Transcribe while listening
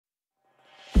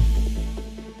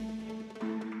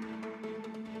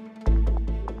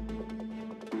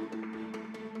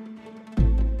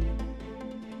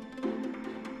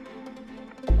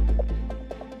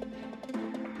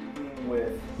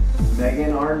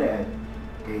Megan Arnett,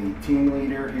 a team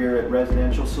leader here at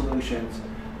Residential Solutions.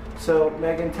 So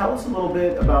Megan, tell us a little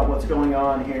bit about what's going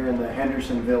on here in the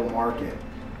Hendersonville market.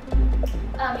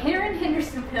 Here in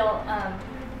Hendersonville,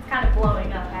 it's kind of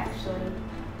blowing up actually.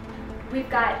 We've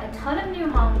got a ton of new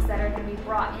homes that are going to be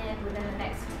brought in within the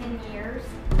next 10 years,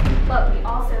 but we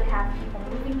also have people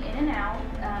moving in and out.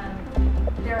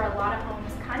 There are a lot of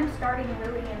homes kind of starting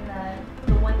really in the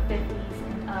 150s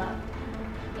and up.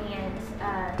 And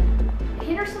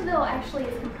Hendersonville actually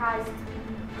is comprised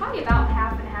probably about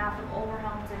half and half of older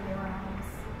homes and newer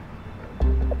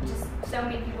homes. Just so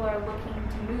many people are looking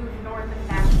to move north of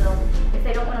Nashville if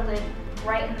they don't want to live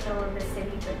right in the middle of the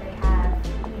city, but they have,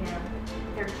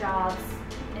 their jobs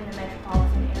in the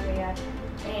metropolitan area,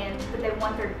 but they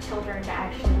want their children to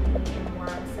actually be in more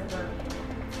suburban schools.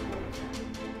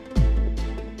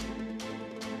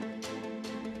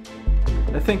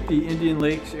 I think the Indian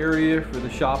Lakes area for the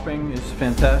shopping is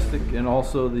fantastic, and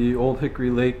also the Old Hickory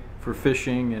Lake for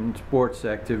fishing and sports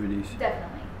activities.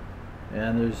 Definitely.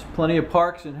 And there's plenty of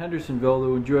parks in Hendersonville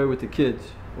to enjoy with the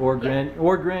kids or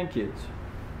grandkids.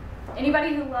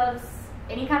 Anybody who loves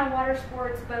any kind of water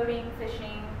sports, boating,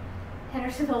 fishing,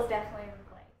 Hendersonville is definitely the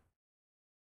place.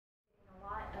 A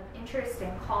lot of interest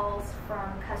and calls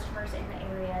from customers in the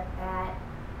area that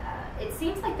it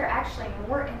seems like they're actually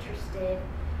more interested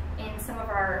in some of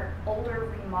our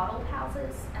older remodeled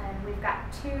houses, and we've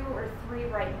got 2 or 3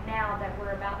 right now that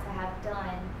we're about to have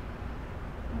done.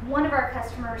 One of our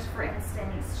customers, for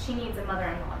instance, she needs a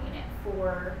mother-in-law unit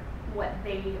for what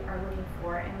they are looking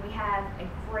for, and we have a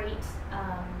great,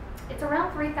 it's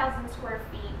around 3,000 square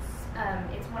feet.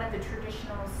 It's one of the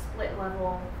traditional split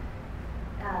level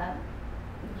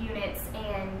units,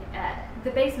 and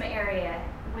the basement area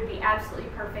would be absolutely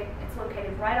perfect. It's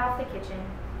located right off the kitchen.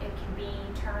 It can be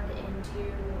turned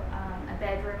into a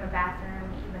bedroom, a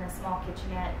bathroom, even a small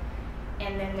kitchenette,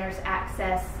 and then there's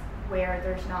access where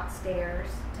there's not stairs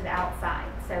to the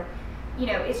outside. So,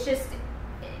 it's just,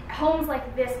 homes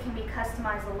like this can be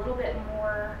customized a little bit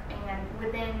more and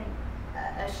within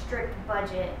a strict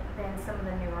budget than some of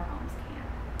the newer homes can.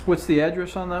 What's the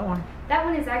address on that one? That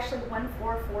one is actually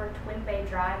 144 Twin Bay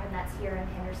Drive, and that's here in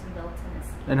Hendersonville,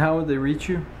 Tennessee. And how would they reach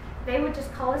you? They would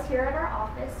just call us here at our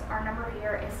office. Our number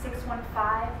here is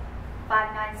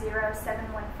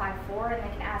 615-590-7154, and they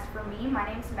can ask for me. My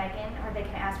name's Megan, or they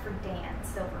can ask for Dan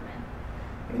Silverman.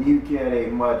 And you get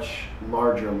a much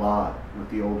larger lot with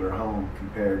the older home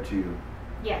compared to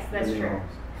yes, that's the new true.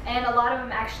 homes. And a lot of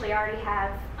them actually already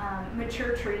have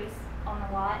mature trees on the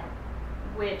lot,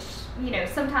 which,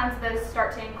 sometimes those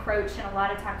start to encroach, and a lot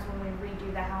of times when we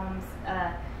redo the homes,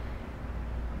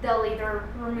 they'll either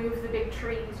remove the big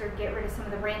trees or get rid of some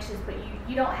of the branches, but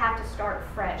you don't have to start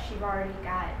fresh. You've already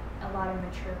got a lot of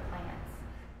mature plants.